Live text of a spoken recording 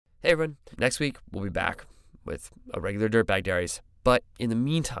Hey everyone, next week we'll be back with a regular Dirtbag Diaries. But in the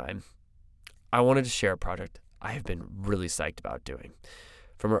meantime, I wanted to share a project I have been really psyched about doing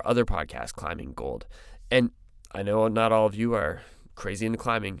from our other podcast, Climbing Gold. And I know not all of you are crazy into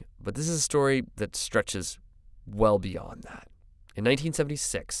climbing, but this is a story that stretches well beyond that. In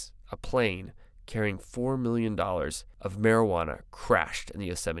 1976, a plane carrying $4 million of marijuana crashed in the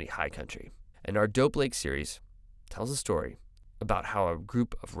Yosemite high country. And our Dope Lake series tells a story about how a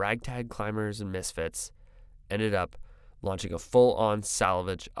group of ragtag climbers and misfits ended up launching a full-on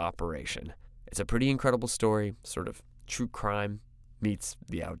salvage operation. It's a pretty incredible story, sort of true crime meets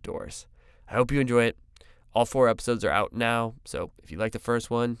the outdoors. I hope you enjoy it. All 4 episodes are out now, so if you like the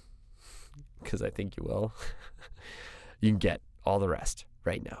first one, because I think you will, you can get all the rest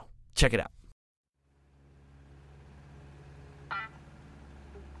right now. Check it out.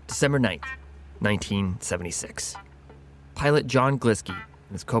 December 9th, 1976. Pilot John Gliski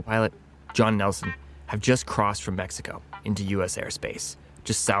and his co-pilot, John Nelson, have just crossed from Mexico into U.S. airspace,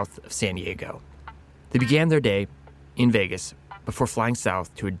 just south of San Diego. They began their day in Vegas before flying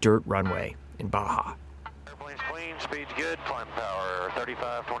south to a dirt runway in Baja. Airplane's clean, speed's good, climb power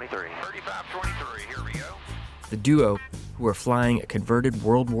 3523. 3523, here we go. The duo, who were flying a converted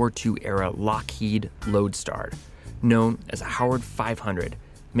World War II-era Lockheed Lodestar, known as a Howard 500,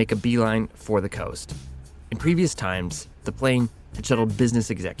 make a beeline for the coast. In previous times, the plane had shuttled business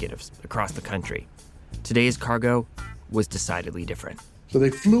executives across the country. Today's cargo was decidedly different. So they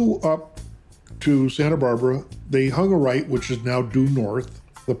flew up to Santa Barbara. They hung a right, which is now due north.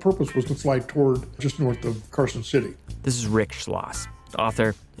 The purpose was to fly toward just north of Carson City. This is Rick Schloss,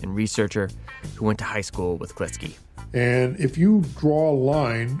 author and researcher who went to high school with Gliski. And if you draw a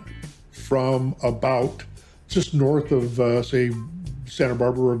line from about just north of, say, Santa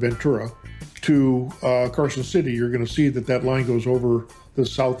Barbara or Ventura to Carson City, you're going to see that line goes over the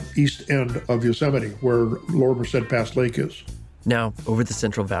southeast end of Yosemite, where Lower Merced Pass Lake is. Now, over the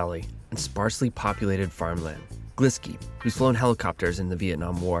Central Valley and sparsely populated farmland, Gliski, who's flown helicopters in the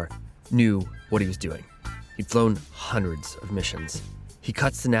Vietnam War, knew what he was doing. He'd flown hundreds of missions. He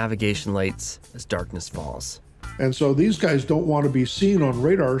cuts the navigation lights as darkness falls. And so these guys don't want to be seen on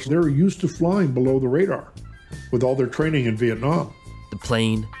radars. They're used to flying below the radar with all their training in Vietnam. The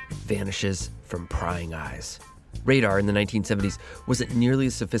plane vanishes from prying eyes. Radar in the 1970s wasn't nearly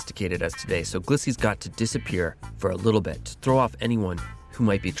as sophisticated as today, so Gliski's got to disappear for a little bit to throw off anyone who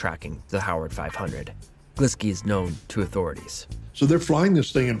might be tracking the Howard 500. Gliski is known to authorities. So they're flying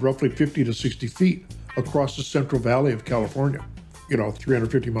this thing at roughly 50 to 60 feet across the Central Valley of California,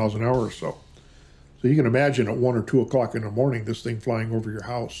 350 miles an hour or so. So you can imagine at 1 or 2 o'clock in the morning, this thing flying over your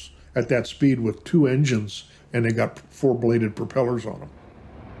house at that speed with 2 engines, and they got 4-bladed propellers on them.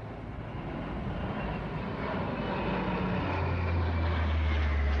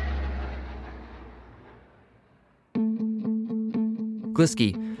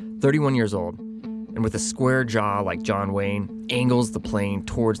 Gliski, 31 years old, and with a square jaw like John Wayne, angles the plane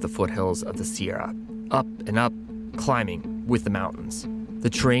towards the foothills of the Sierra, up and up, climbing with the mountains. The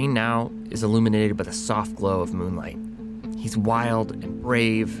terrain now is illuminated by the soft glow of moonlight. He's wild and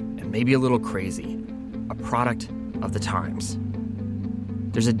brave and maybe a little crazy, a product of the times.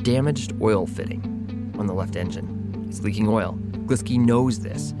 There's a damaged oil fitting on the left engine. It's leaking oil. Gliski knows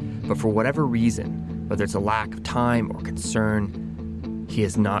this, but for whatever reason, whether it's a lack of time or concern, he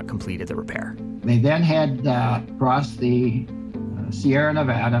has not completed the repair. They then head across the Sierra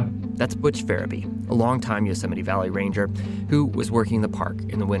Nevada. That's Butch Farabee, a longtime Yosemite Valley ranger who was working in the park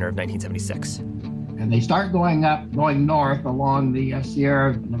in the winter of 1976. And they start going north along the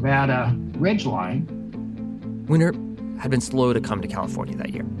Sierra Nevada ridgeline. Winter had been slow to come to California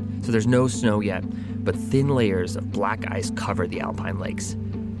that year, so there's no snow yet, but thin layers of black ice cover the alpine lakes.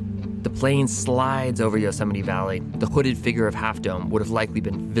 The plane slides over Yosemite Valley. The hooded figure of Half Dome would have likely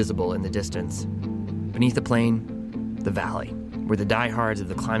been visible in the distance. Beneath the plane, the valley, where the diehards of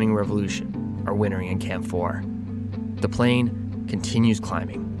the climbing revolution are wintering in Camp 4. The plane continues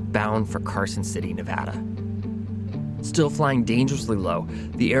climbing, bound for Carson City, Nevada. Still flying dangerously low,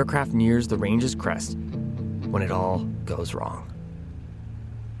 the aircraft nears the range's crest when it all goes wrong.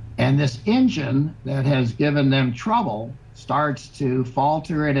 And this engine that has given them trouble starts to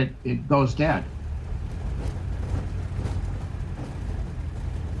falter and it goes dead.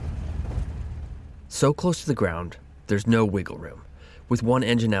 So close to the ground, there's no wiggle room. With one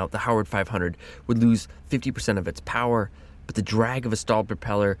engine out, the Howard 500 would lose 50% of its power, but the drag of a stalled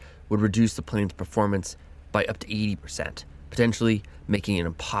propeller would reduce the plane's performance by up to 80%, potentially making it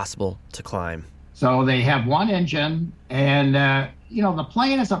impossible to climb. So they have one engine, and the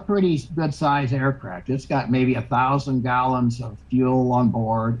plane is a pretty good-sized aircraft. It's got maybe 1,000 gallons of fuel on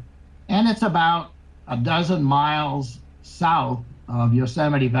board. And it's about a dozen miles south of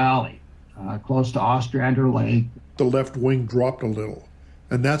Yosemite Valley, close to Ostrander Lake. The left wing dropped a little,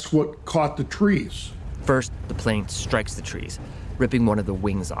 and that's what caught the trees. First, the plane strikes the trees, ripping one of the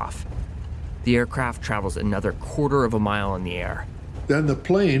wings off. The aircraft travels another quarter of a mile in the air. Then the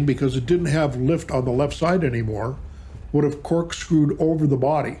plane, because it didn't have lift on the left side anymore, would have corkscrewed over the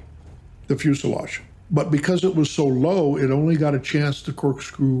body, the fuselage. But because it was so low, it only got a chance to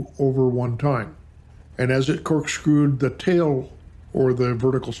corkscrew over one time. And as it corkscrewed, the tail, or the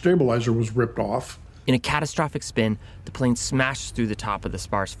vertical stabilizer, was ripped off. In a catastrophic spin, the plane smashes through the top of the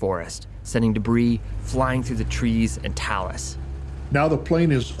sparse forest, sending debris flying through the trees and talus. Now the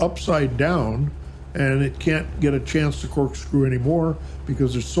plane is upside down, and it can't get a chance to corkscrew anymore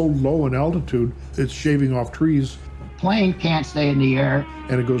because it's so low in altitude, it's shaving off trees. The plane can't stay in the air.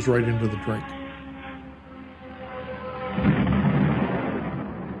 And it goes right into the drink.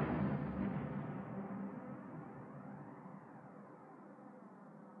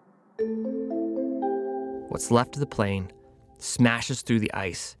 What's left of the plane smashes through the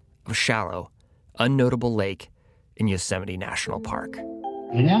ice of a shallow, unnotable lake in Yosemite National Park.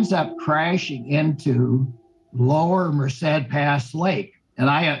 It ends up crashing into Lower Merced Pass Lake, and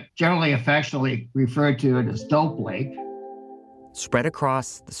I generally affectionately refer to it as Dope Lake. Spread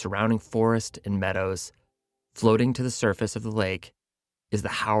across the surrounding forest and meadows, floating to the surface of the lake, is the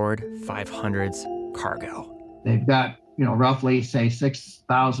Howard 500's cargo. They've got, roughly, say,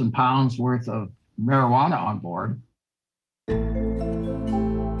 6,000 pounds worth of marijuana on board.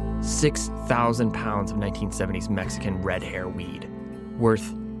 6,000 pounds of 1970s Mexican red hair weed,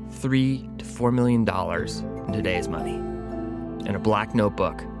 worth $3 to $4 million in today's money, and a black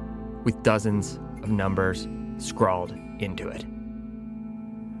notebook with dozens of numbers scrawled into it.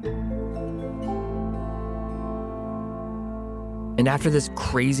 And after this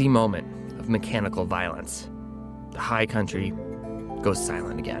crazy moment of mechanical violence, the high country goes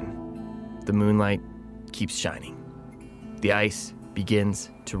silent again. The moonlight keeps shining. The ice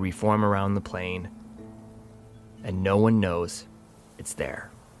begins to reform around the plane, and no one knows it's there.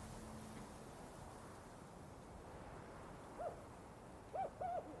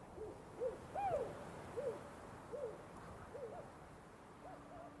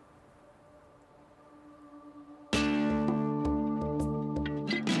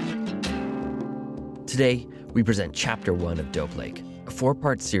 Today, we present Chapter 1 of Dope Lake, a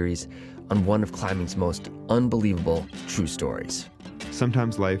 4-part series on one of climbing's most unbelievable true stories.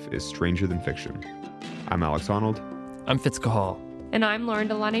 Sometimes life is stranger than fiction. I'm Alex Arnold. I'm Fitz Cahall. And I'm Lauren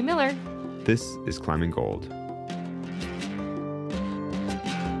Delaney Miller. This is Climbing Gold.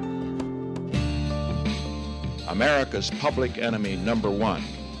 America's public enemy number one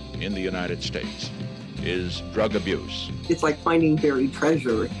in the United States is drug abuse. It's like finding buried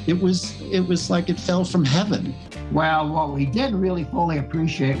treasure. It was like it fell from heaven. Well, what we did really fully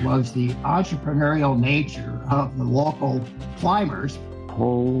appreciate was the entrepreneurial nature of the local climbers.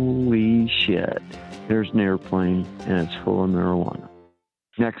 Holy shit. There's an airplane and it's full of marijuana.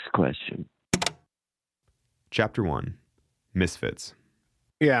 Next question. Chapter 1, Misfits.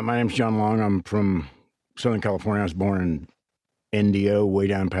 Yeah, my name's John Long. I'm from Southern California. I was born in Indio, way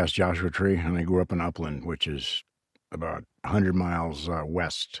down past Joshua Tree, and I grew up in Upland, which is about 100 miles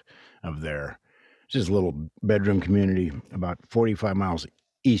west of there. It's just a little bedroom community about 45 miles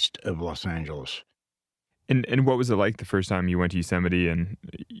east of Los Angeles. And what was it like the first time you went to Yosemite, and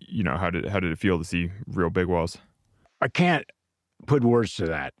how did it feel to see real big walls? I can't put words to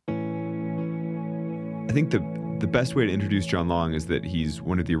that. I think the best way to introduce John Long is that he's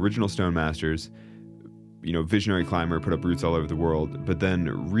one of the original Stone Masters, visionary climber, put up roots all over the world, but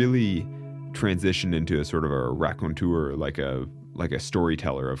then really transitioned into a sort of a raconteur, like a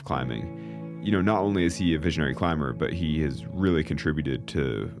storyteller of climbing. Not only is he a visionary climber, but he has really contributed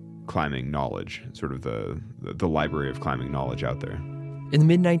to climbing knowledge, sort of the library of climbing knowledge out there. In the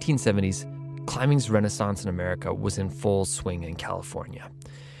mid-1970s, climbing's renaissance in America was in full swing in California.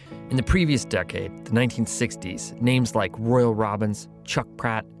 In the previous decade, the 1960s, names like Royal Robbins, Chuck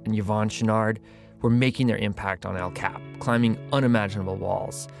Pratt, and Yvon Chouinard were making their impact on El Cap, climbing unimaginable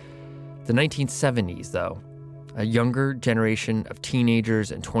walls. The 1970s, though, a younger generation of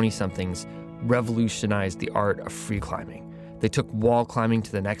teenagers and 20-somethings revolutionized the art of free climbing. They took wall climbing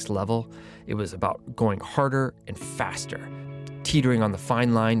to the next level. It was about going harder and faster, teetering on the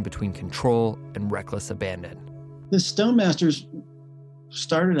fine line between control and reckless abandon. The Stone Masters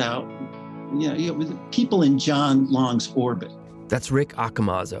started out, with people in John Long's orbit. That's Rick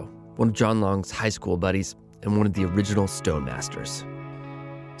Accomazzo, one of John Long's high school buddies and one of the original Stone Masters.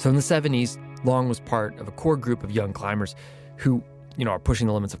 So in the 70s, Long was part of a core group of young climbers who are pushing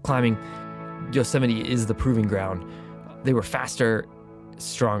the limits of climbing, Yosemite is the proving ground. They were faster,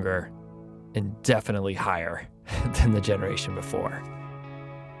 stronger, and definitely higher than the generation before.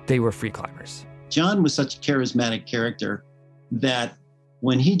 They were free climbers. John was such a charismatic character that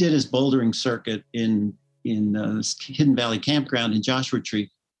when he did his bouldering circuit in Hidden Valley Campground in Joshua Tree,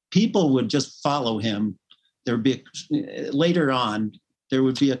 people would just follow him. There would be later on, there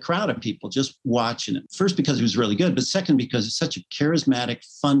would be a crowd of people just watching it. First, because he was really good, but second, because he's such a charismatic,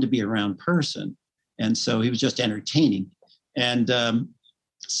 fun to be around person. And so he was just entertaining. And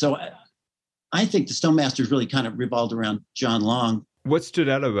so I think the Stone Masters really kind of revolved around John Long. What stood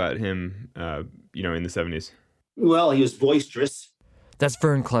out about him, in the 70s? Well, he was boisterous. That's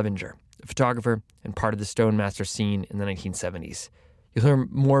Vern Clevenger, a photographer and part of the Stone Master scene in the 1970s. You'll hear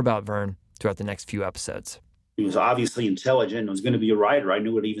more about Vern throughout the next few episodes. He was obviously intelligent and was going to be a writer. I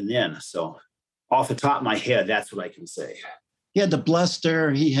knew it even then. So off the top of my head, that's what I can say. He had the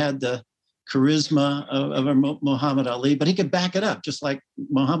bluster. He had the charisma of Muhammad Ali, but he could back it up. Just like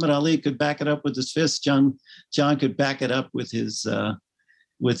Muhammad Ali could back it up with his fists, John could back it up with his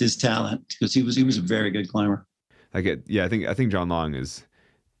talent, because he was a very good climber. I think John Long is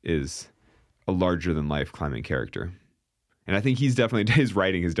a larger than life climbing character. And I think his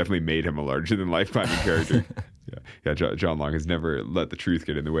writing has definitely made him a larger than life climbing character. John Long has never let the truth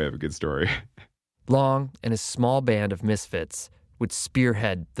get in the way of a good story. Long and his small band of misfits would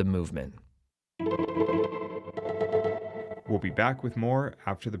spearhead the movement. We'll be back with more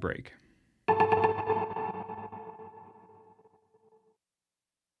after the break.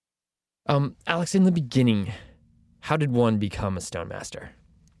 Alex, in the beginning, how did one become a Stone Master?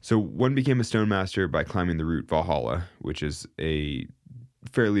 So one became a Stone Master by climbing the route Valhalla, which is a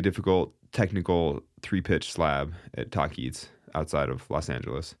fairly difficult technical 3-pitch slab at Talkeets outside of Los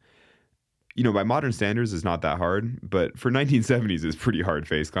Angeles. By modern standards, it's not that hard, but for 1970s, it's pretty hard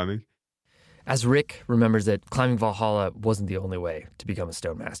face climbing. As Rick remembers it, climbing Valhalla wasn't the only way to become a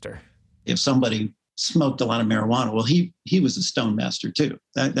Stone Master. If somebody smoked a lot of marijuana, well, he was a Stone Master too.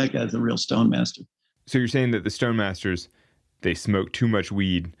 That guy's a real Stone Master. So you're saying that the Stone Masters, they smoked too much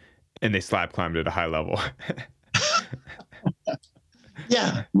weed and they slab climbed at a high level.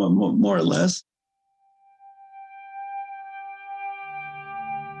 Yeah, more or less.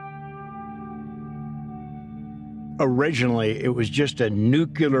 Originally, it was just a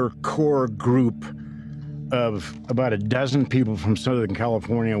nuclear core group of about a dozen people from Southern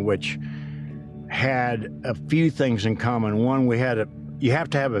California, which had a few things in common. One, you have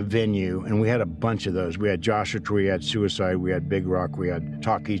to have a venue, and we had a bunch of those. We had Joshua Tree, we had Suicide, we had Big Rock, we had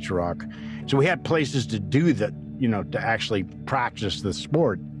Talkeets Rock. So we had places to do that, to actually practice the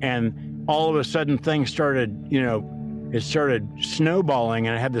sport. And all of a sudden things started, it started snowballing,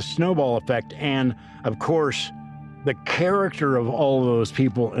 and it had the snowball effect. And of course, the character of all of those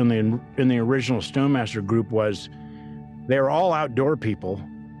people in the original Stone Master group was they were all outdoor people.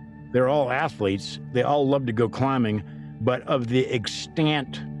 They're all athletes. They all loved to go climbing. But of the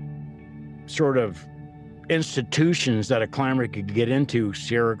extant sort of institutions that a climber could get into,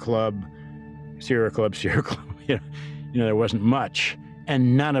 Sierra Club, there wasn't much.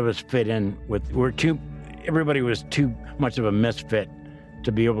 And none of us fit in everybody was too much of a misfit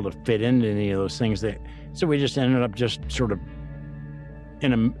to be able to fit into any of those things. So we just ended up just sort of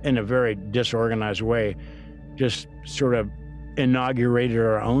in a very disorganized way, just sort of inaugurated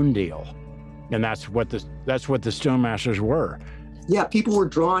our own deal. And that's what the Stone Masters were. Yeah, people were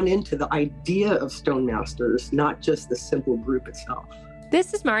drawn into the idea of Stone Masters, not just the simple group itself.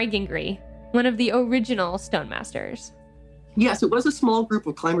 This is Mari Gingrey, one of the original Stone Masters. Yes, it was a small group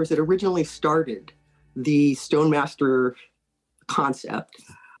of climbers that originally started the Stone Master concept,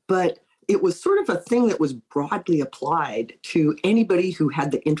 but it was sort of a thing that was broadly applied to anybody who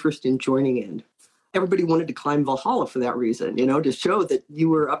had the interest in joining in. Everybody wanted to climb Valhalla for that reason, to show that you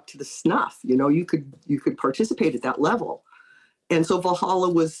were up to the snuff, you could participate at that level. And so Valhalla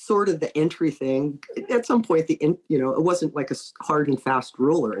was sort of the entry thing. At some point, it wasn't like a hard and fast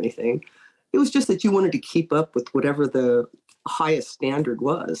rule or anything. It was just that you wanted to keep up with whatever the highest standard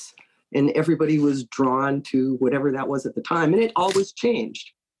was. And everybody was drawn to whatever that was at the time. And it always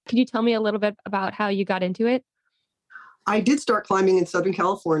changed. Could you tell me a little bit about how you got into it? I did start climbing in Southern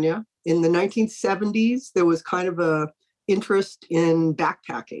California. In the 1970s, there was kind of a interest in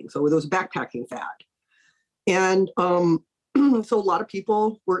backpacking. So there was a backpacking fad. And so a lot of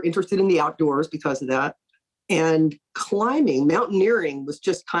people were interested in the outdoors because of that. And climbing, mountaineering was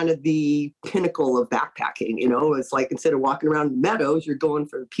just kind of the pinnacle of backpacking. It's like instead of walking around meadows, you're going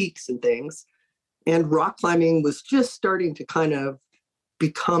for peaks and things. And rock climbing was just starting to kind of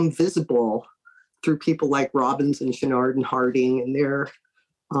become visible through people like Robbins and Chenard and Harding and their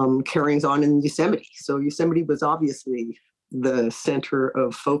carryings on in Yosemite. So Yosemite was obviously the center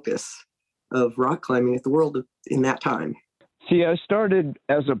of focus of rock climbing at the world in that time. See, I started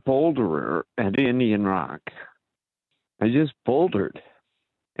as a boulderer at Indian Rock. I just bouldered.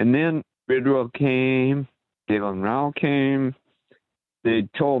 And then Bidwell came, Galen Rowell came. They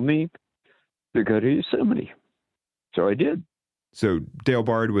told me to go to Yosemite. So I did. So Dale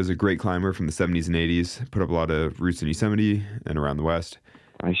Bard was a great climber from the 70s and 80s, put up a lot of routes in Yosemite and around the West.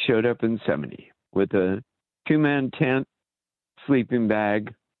 I showed up in Yosemite with a 2-man tent, sleeping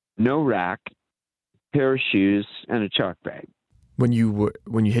bag, no rack, pair of shoes, and a chalk bag. When you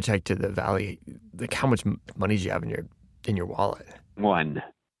hitchhiked to the valley, like how much money did you have in your wallet? $1.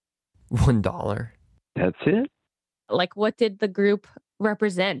 $1. That's it. Like, what did the group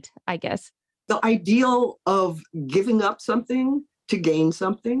represent, I guess? The ideal of giving up something to gain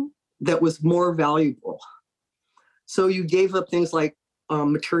something that was more valuable. So you gave up things like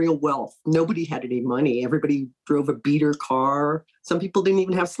material wealth. Nobody had any money. Everybody drove a beater car. Some people didn't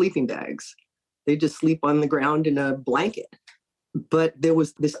even have sleeping bags. They just sleep on the ground in a blanket. But there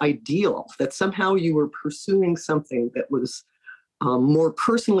was this ideal that somehow you were pursuing something that was more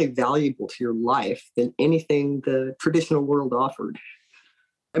personally valuable to your life than anything the traditional world offered.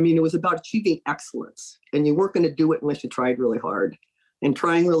 I mean, it was about achieving excellence, and you weren't going to do it unless you tried really hard. And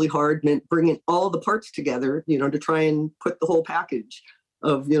trying really hard meant bringing all the parts together, to try and put the whole package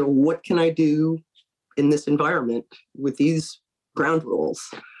of, what can I do in this environment with these ground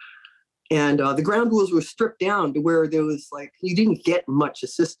rules? And the ground rules were stripped down to where there was you didn't get much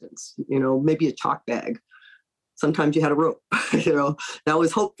assistance, maybe a chalk bag. Sometimes you had a rope, that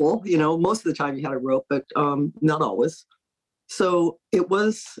was hopeful. Most of the time you had a rope, but not always. So it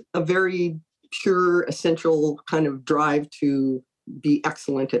was a very pure, essential kind of drive to be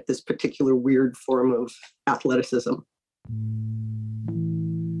excellent at this particular weird form of athleticism.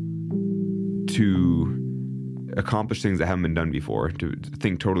 To accomplish things that haven't been done before, to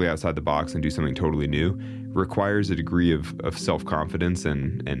think totally outside the box and do something totally new, requires a degree of self-confidence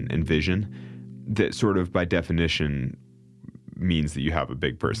and vision that sort of by definition means that you have a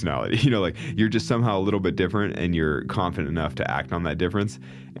big personality. You're just somehow a little bit different and you're confident enough to act on that difference.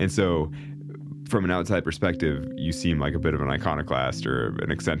 And so from an outside perspective, you seem like a bit of an iconoclast or an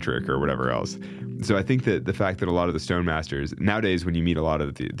eccentric or whatever else. So I think that the fact that a lot of the Stone Masters, nowadays when you meet a lot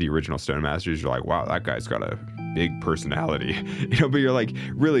of the original Stone Masters, you're like, wow, that guy's got a big personality. But you're like,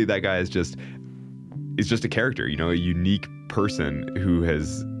 really, that guy is just a character, a unique person who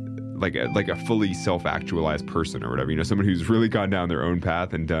has like a fully self-actualized person or whatever, someone who's really gone down their own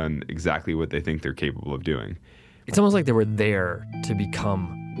path and done exactly what they think they're capable of doing. It's almost like they were there to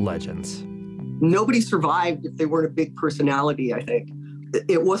become legends. Nobody survived if they weren't a big personality, I think.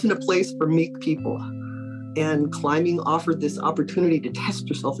 It wasn't a place for meek people. And climbing offered this opportunity to test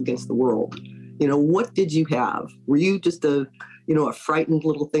yourself against the world. What did you have? Were you just a frightened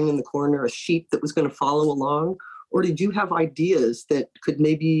little thing in the corner, a sheep that was going to follow along? Or did you have ideas that could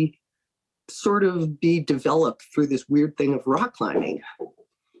maybe sort of be developed through this weird thing of rock climbing,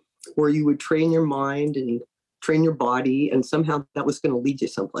 where you would train your mind and train your body, and somehow that was going to lead you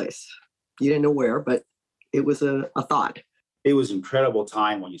someplace. You didn't know where, but it was a thought. It was an incredible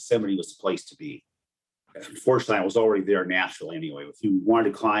time when Yosemite was the place to be. Unfortunately, I was already there naturally anyway. If you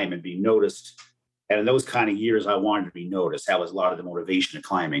wanted to climb and be noticed, and in those kind of years, I wanted to be noticed. That was a lot of the motivation of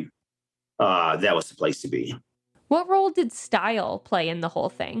climbing. That was the place to be. What role did style play in the whole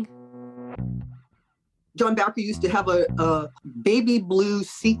thing? John Backer used to have a baby blue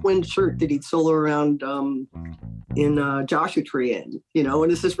sequined shirt that he'd solo around in Joshua Tree and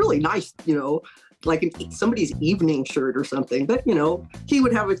it's this really nice, like somebody's evening shirt or something. But, he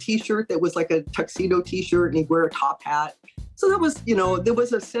would have a T-shirt that was like a tuxedo T-shirt and he'd wear a top hat. So that was, there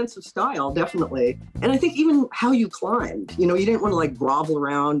was a sense of style, definitely. And I think even how you climbed, you didn't want to grovel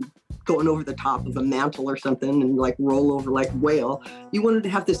around going over the top of a mantle or something and roll over like a whale. You wanted to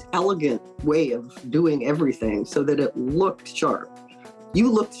have this elegant way of doing everything so that it looked sharp.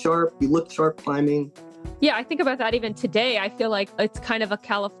 You looked sharp climbing. Yeah, I think about that even today. I feel like it's kind of a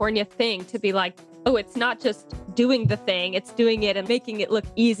California thing to be like, oh, it's not just doing the thing, it's doing it and making it look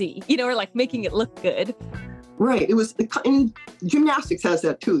easy, or making it look good. Right. And gymnastics has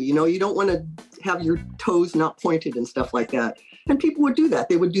that too. You don't want to have your toes not pointed and stuff like that. And people would do that.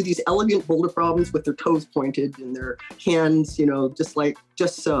 They would do these elegant boulder problems with their toes pointed and their hands,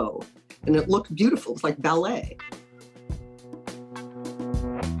 just so. And it looked beautiful. It's like ballet.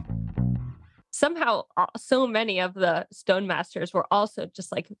 Somehow, so many of the Stone Masters were also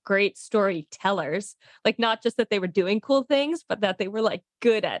just great storytellers. Not just that they were doing cool things, but that they were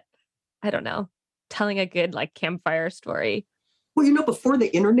good at, I don't know, telling a good like campfire story. Well, before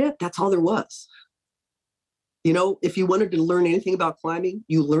the internet, that's all there was. If you wanted to learn anything about climbing,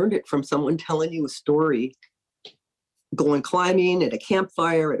 you learned it from someone telling you a story, going climbing at a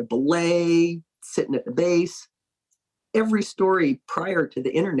campfire, at a belay, sitting at the base. Every story prior to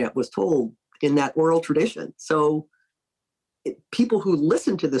the internet was told in that oral tradition. So people who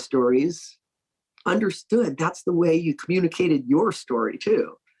listened to the stories understood that's the way you communicated your story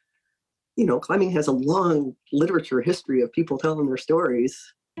too. Climbing has a long literature history of people telling their stories.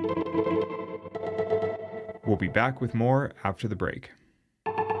 We'll be back with more after the break.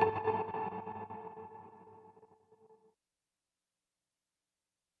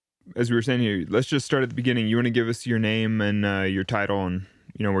 As we were saying here, let's just start at the beginning. You want to give us your name and your title and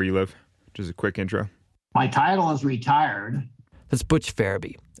where you live? Just a quick intro. My title is retired. That's Butch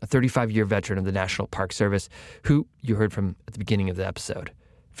Farabee, a 35-year veteran of the National Park Service, who you heard from at the beginning of the episode.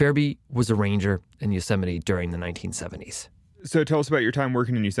 Farabee was a ranger in Yosemite during the 1970s. So tell us about your time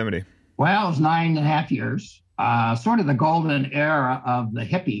working in Yosemite. Well, it was 9.5 years, sort of the golden era of the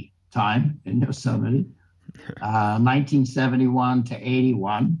hippie time in Yosemite, 1971 to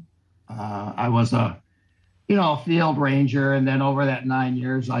 81. I was a field ranger, and then over that 9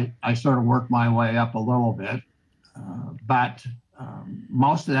 years, I sort of worked my way up a little bit. But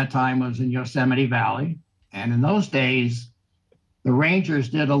most of that time was in Yosemite Valley. And in those days, the rangers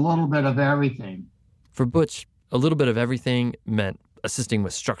did a little bit of everything. For Butch, a little bit of everything meant assisting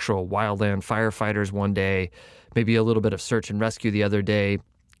with structural wildland firefighters one day, maybe a little bit of search and rescue the other day.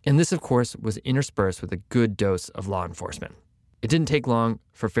 And this, of course, was interspersed with a good dose of law enforcement. It didn't take long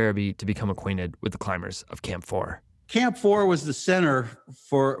for Farabee to become acquainted with the climbers of Camp 4. Camp 4 was the center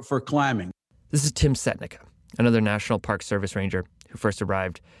for climbing. This is Tim Setnica, another National Park Service ranger who first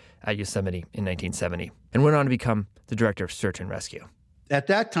arrived at Yosemite in 1970 and went on to become the director of search and rescue. At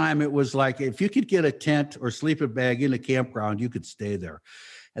that time, it was like if you could get a tent or sleeping bag in a campground, you could stay there.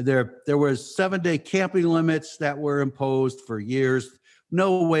 And there was 7-day camping limits that were imposed for years.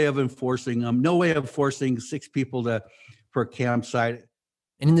 No way of enforcing them. No way of forcing 6 people per campsite.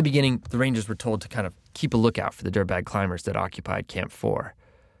 And in the beginning, the rangers were told to kind of keep a lookout for the dirtbag climbers that occupied Camp 4.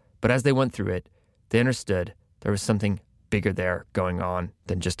 But as they went through it, they understood there was something bigger there going on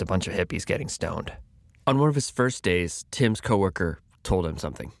than just a bunch of hippies getting stoned. On one of his first days, Tim's coworker told him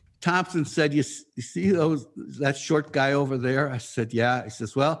something. Thompson said, you see that short guy over there? I said, yeah. He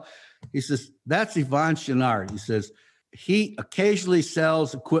says, that's Yvon Chouinard. He says, he occasionally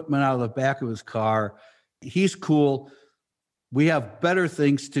sells equipment out of the back of his car. He's cool. We have better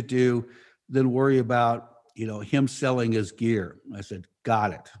things to do than worry about, him selling his gear. I said,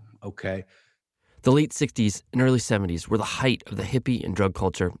 got it. Okay. The late 60s and early 70s were the height of the hippie and drug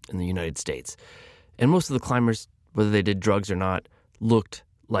culture in the United States. And most of the climbers, whether they did drugs or not, looked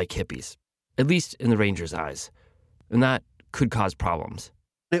like hippies, at least in the rangers' eyes. And that could cause problems.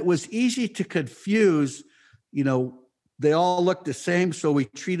 It was easy to confuse, they all looked the same, so we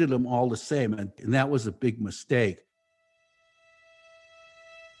treated them all the same. And that was a big mistake.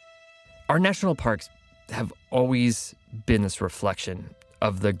 Our national parks have always been this reflection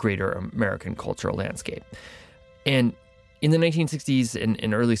of the greater American cultural landscape. And in the 1960s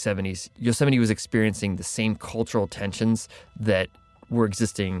and early 70s, Yosemite was experiencing the same cultural tensions that were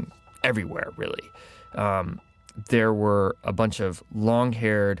existing everywhere, really. There were a bunch of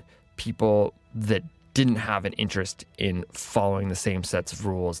long-haired people that didn't have an interest in following the same sets of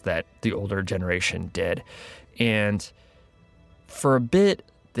rules that the older generation did. And for a bit,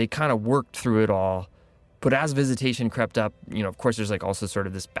 they kind of worked through it all. But as visitation crept up, of course, there's also sort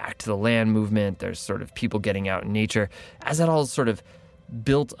of this back to the land movement. There's sort of people getting out in nature. As that all sort of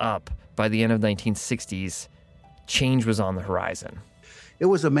built up by the end of the 1960s, change was on the horizon. It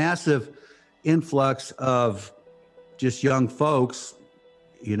was a massive influx of just young folks,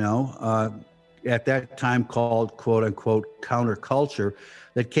 at that time called, quote unquote, counterculture,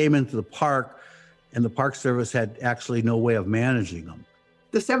 that came into the park, and the Park Service had actually no way of managing them.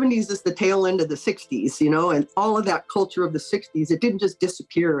 The 70s is the tail end of the 60s, and all of that culture of the 60s, it didn't just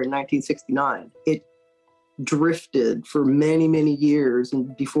disappear in 1969. It drifted for many, many years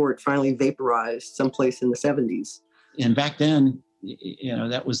and before it finally vaporized someplace in the 70s. And back then,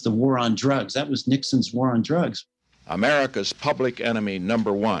 that was the war on drugs. That was Nixon's war on drugs. America's public enemy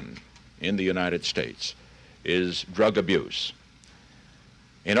number one in the United States is drug abuse.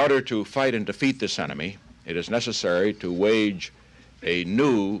 In order to fight and defeat this enemy, it is necessary to wage a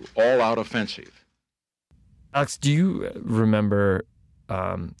new all-out offensive. Alex, do you remember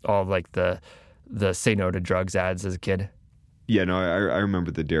all the say no to drugs ads as a kid? Yeah, no, I remember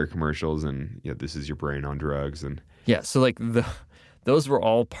the Dare commercials and this is your brain on drugs. And yeah, so those were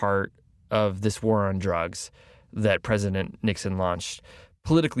all part of this war on drugs that President Nixon launched,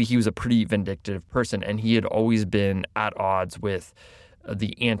 politically, he was a pretty vindictive person, and he had always been at odds with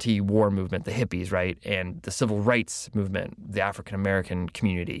the anti-war movement, the hippies, right, and the civil rights movement, the African-American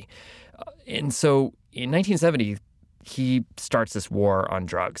community. And so in 1970, he starts this war on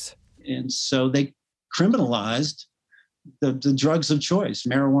drugs. And so they criminalized the drugs of choice,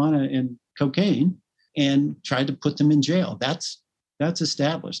 marijuana and cocaine, and tried to put them in jail. That's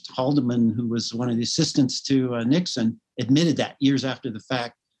established. Haldeman, who was one of the assistants to Nixon, admitted that years after the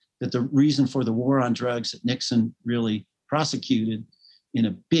fact, that the reason for the war on drugs that Nixon really prosecuted in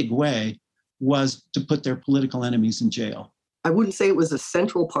a big way was to put their political enemies in jail. I wouldn't say it was a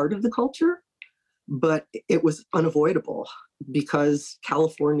central part of the culture, but it was unavoidable because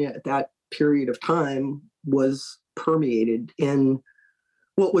California at that period of time was permeated in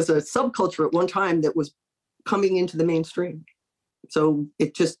what was a subculture at one time that was coming into the mainstream. So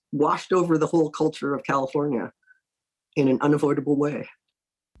it just washed over the whole culture of California in an unavoidable way.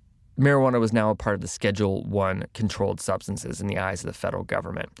 Marijuana was now a part of the Schedule I controlled substances in the eyes of the federal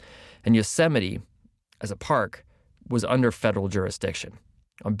government. And Yosemite, as a park, was under federal jurisdiction.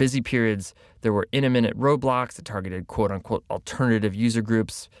 On busy periods, there were intermittent roadblocks that targeted quote-unquote alternative user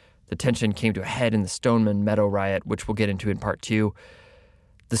groups. The tension came to a head in the Stoneman Meadow riot, which we'll get into in part 2.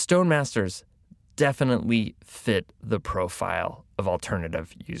 The Stone Masters definitely fit the profile of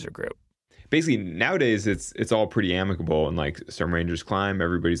alternative user group. Basically, nowadays it's all pretty amicable, and like some rangers climb,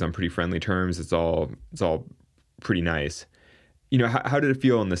 everybody's on pretty friendly terms. It's all pretty nice. You know, how did it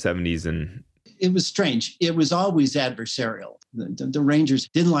feel in the 70s? And it was strange. It was always adversarial. The rangers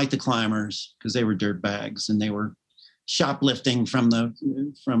didn't like the climbers because they were dirtbags and they were shoplifting from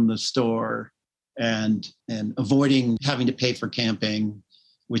the store and avoiding having to pay for camping,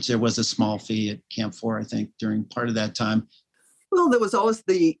 which there was a small fee at Camp 4, I think, during part of that time. Well, there was always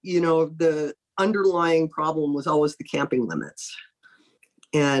the underlying problem was always the camping limits.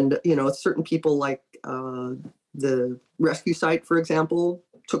 And, certain people like the rescue site, for example,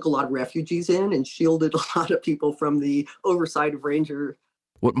 took a lot of refugees in and shielded a lot of people from the oversight of ranger.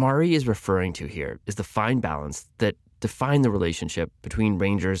 What Mari is referring to here is the fine balance that defined the relationship between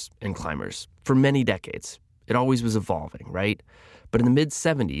rangers and climbers for many decades. It always was evolving, right? But in the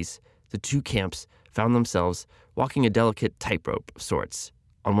mid-70s, the two camps found themselves walking a delicate tightrope of sorts.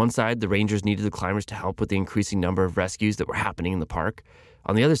 On one side, the rangers needed the climbers to help with the increasing number of rescues that were happening in the park.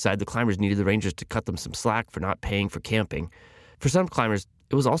 On the other side, the climbers needed the rangers to cut them some slack for not paying for camping. For some climbers,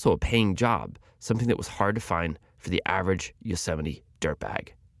 it was also a paying job, something that was hard to find for the average Yosemite dirtbag.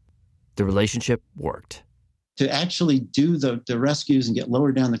 The relationship worked. To actually do the rescues and get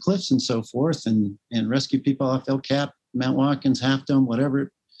lower down the cliffs and so forth and rescue people off El Cap, Mount Watkins, Half Dome, whatever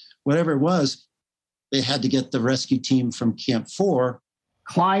it was, they had to get the rescue team from Camp 4.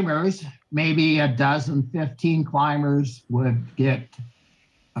 Climbers, maybe a dozen, 15 climbers would get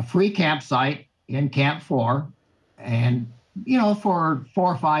a free campsite in Camp 4. And, for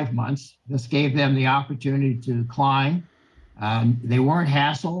 4 or 5 months, this gave them the opportunity to climb. They weren't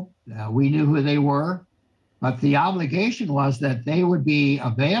hassled. We knew who they were. But the obligation was that they would be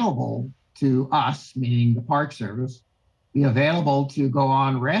available to us, meaning the Park Service, be available to go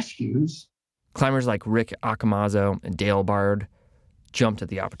on rescues. Climbers like Rick Accomazzo and Dale Bard jumped at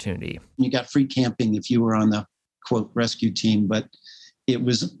the opportunity. You got free camping if you were on the, quote, rescue team, but it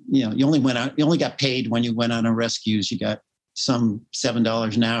was, you only got paid when you went on a rescues. You got some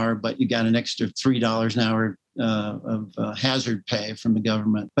 $7 an hour, but you got an extra $3 an hour of hazard pay from the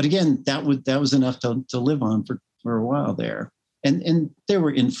government. But again, that was enough to live on for a while there. And they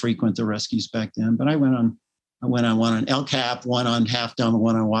were infrequent, the rescues back then, but I went on one on El Cap, one on Half Dome, and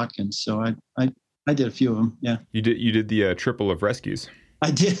one on Watkins. So I did a few of them. Yeah. You did the triple of rescues.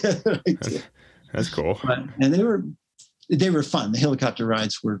 I did. That's cool. And they were fun. The helicopter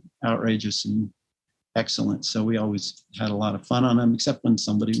rides were outrageous and excellent. So we always had a lot of fun on them, except when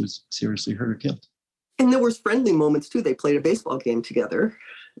somebody was seriously hurt or killed. And there was friendly moments too. They played a baseball game together,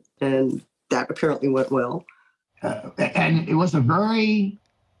 and that apparently went well. And it was a very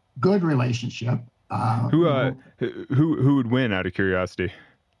good relationship. Who would win, out of curiosity?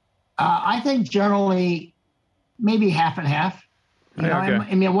 I think generally maybe half and half. Okay. I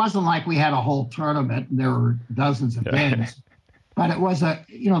mean, it wasn't like we had a whole tournament and there were dozens of games, but it was that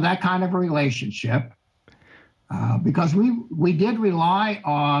kind of a relationship because we did rely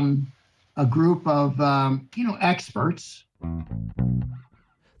on a group of experts.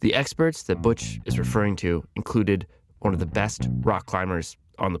 The experts that Butch is referring to included one of the best rock climbers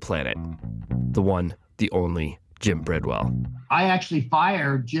on the planet, the one, the only Jim Bridwell. I actually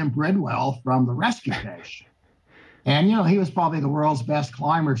fired Jim Bridwell from the rescue station. And, he was probably the world's best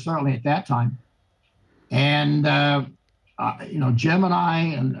climber, certainly at that time. And, Jim and I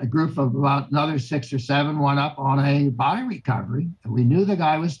and a group of about another 6 or 7 went up on a body recovery. And we knew the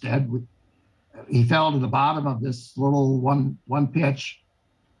guy was dead. He fell to the bottom of this little one pitch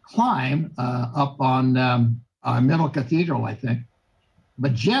climb up on Middle Cathedral, I think.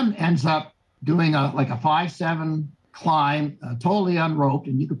 But Jim ends up doing a 5-7 climb, totally unroped.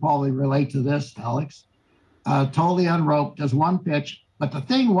 And you could probably relate to this, Alex. Totally unroped, does one pitch. But the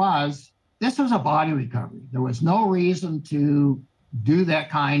thing was, this was a body recovery. There was no reason to do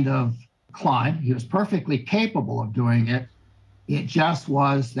that kind of climb. He was perfectly capable of doing it. It just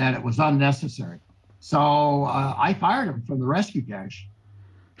was that it was unnecessary. So I fired him from the rescue cache,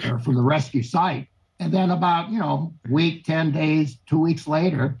 or from the rescue site. And then about, week, 10 days, 2 weeks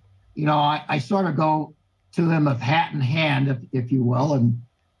later, I sort of go to him with hat in hand, if you will, and,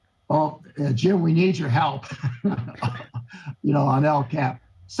 Jim, we need your help, on El Cap.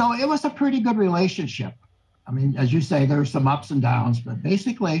 So it was a pretty good relationship. I mean, as you say, there were some ups and downs, but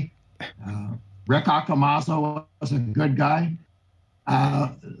basically, Rick Accamazo was a good guy.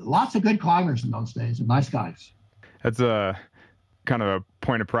 Lots of good climbers in those days and nice guys. That's a kind of a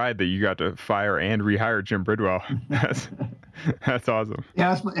point of pride that you got to fire and rehire Jim Bridwell. That's awesome.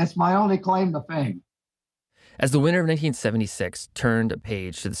 Yeah, it's my only claim to fame. As the winter of 1976 turned a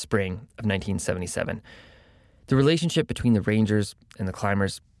page to the spring of 1977, the relationship between the Rangers and the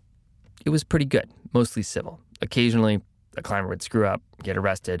climbers, it was pretty good, mostly civil. Occasionally, a climber would screw up, get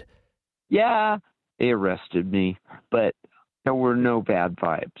arrested. Yeah, they arrested me, but there were no bad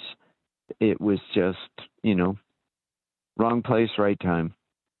vibes. It was just, wrong place, right time.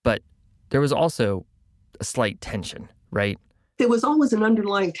 But there was also a slight tension, right? There was always an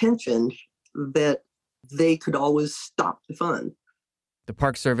underlying tension that they could always stop the fun. The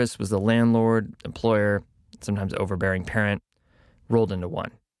Park Service was the landlord, employer, sometimes overbearing parent, rolled into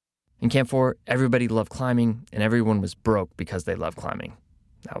one. In Camp 4, everybody loved climbing, and everyone was broke because they loved climbing.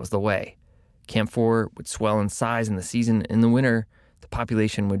 That was the way. Camp 4 would swell in size in the season. In the winter, the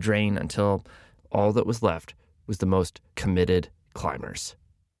population would drain until all that was left was the most committed climbers.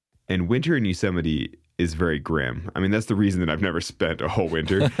 And winter in Yosemite is very grim. I mean, that's the reason that I've never spent a whole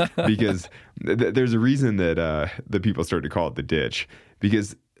winter, because there's a reason that the people started to call it the ditch.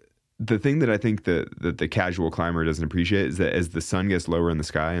 Because the thing that I think that the casual climber doesn't appreciate is that as the sun gets lower in the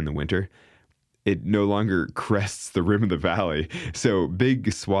sky in the winter, it no longer crests the rim of the valley. So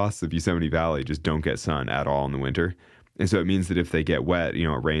big swaths of Yosemite Valley just don't get sun at all in the winter. And so it means that if they get wet, it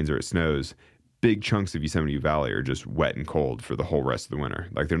rains or it snows, big chunks of Yosemite Valley are just wet and cold for the whole rest of the winter.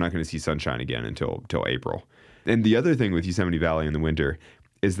 Like, they're not going to see sunshine again until April. And the other thing with Yosemite Valley in the winter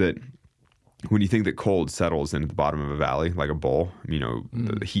is that when you think that cold settles into the bottom of a valley, like a bowl,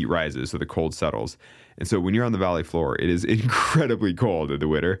 the heat rises, so the cold settles. And so when you're on the valley floor, it is incredibly cold in the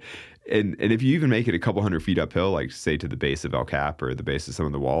winter. And if you even make it a couple hundred feet uphill, like say to the base of El Cap or the base of some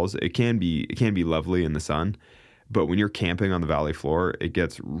of the walls, it can be lovely in the sun. But when you're camping on the valley floor, it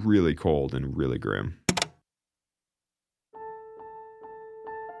gets really cold and really grim.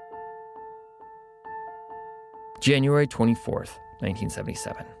 January 24th,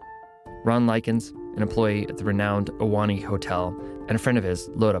 1977. Ron Likens, an employee at the renowned Ahwahnee Hotel, and a friend of his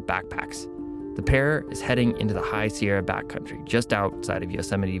load up backpacks. The pair is heading into the High Sierra backcountry just outside of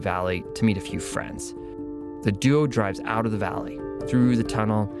Yosemite Valley to meet a few friends. The duo drives out of the valley, through the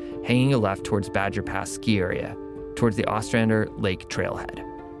tunnel, hanging a left towards Badger Pass ski area, towards the Ostrander Lake trailhead.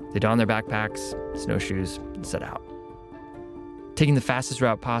 They don their backpacks, snowshoes, and set out. Taking the fastest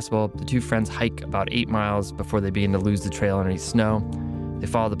route possible, the two friends hike about 8 miles before they begin to lose the trail underneath snow. They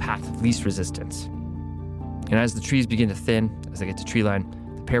follow the path of least resistance. And as the trees begin to thin, as they get to tree line,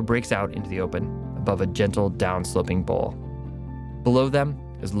 the pair breaks out into the open above a gentle down-sloping bowl. Below them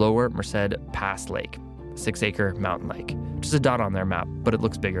is Lower Merced Pass Lake, a 6-acre mountain lake, which is a dot on their map, but it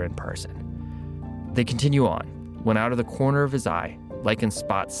looks bigger in person. They continue on, when out of the corner of his eye, Likens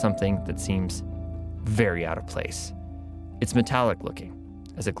spots something that seems very out of place. It's metallic looking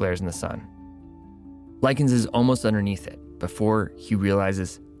as it glares in the sun. Likens is almost underneath it before he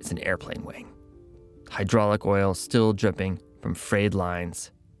realizes it's an airplane wing. Hydraulic oil still dripping from frayed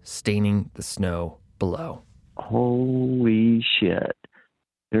lines, staining the snow below. Holy shit.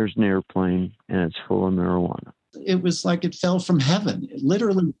 There's an airplane and it's full of marijuana. It was like it fell from heaven. It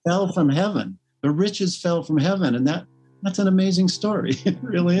literally fell from heaven. The riches fell from heaven, and that's an amazing story. It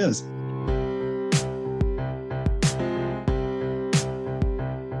really is.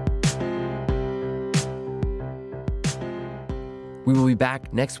 We will be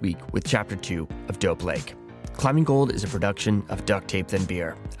back next week with Chapter 2 of Dope Lake. Climbing Gold is a production of Duct Tape Then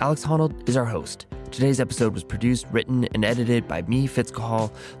Beer. Alex Honnold is our host. Today's episode was produced, written, and edited by me,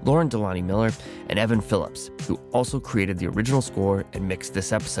 Fitzcahall, Lauren Delani Miller, and Evan Phillips, who also created the original score and mixed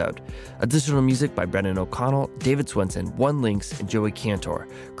this episode. Additional music by Brendan O'Connell, David Swenson, One Links, and Joey Cantor,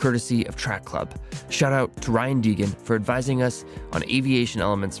 courtesy of Track Club. Shout out to Ryan Deegan for advising us on aviation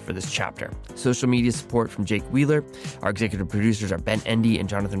elements for this chapter. Social media support from Jake Wheeler. Our executive producers are Ben Endy and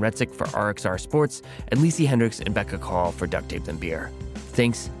Jonathan Retzik for RXR Sports, and Lacey Hendricks and Becca Call for Duct Tape and Beer.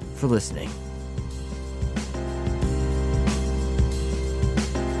 Thanks for listening.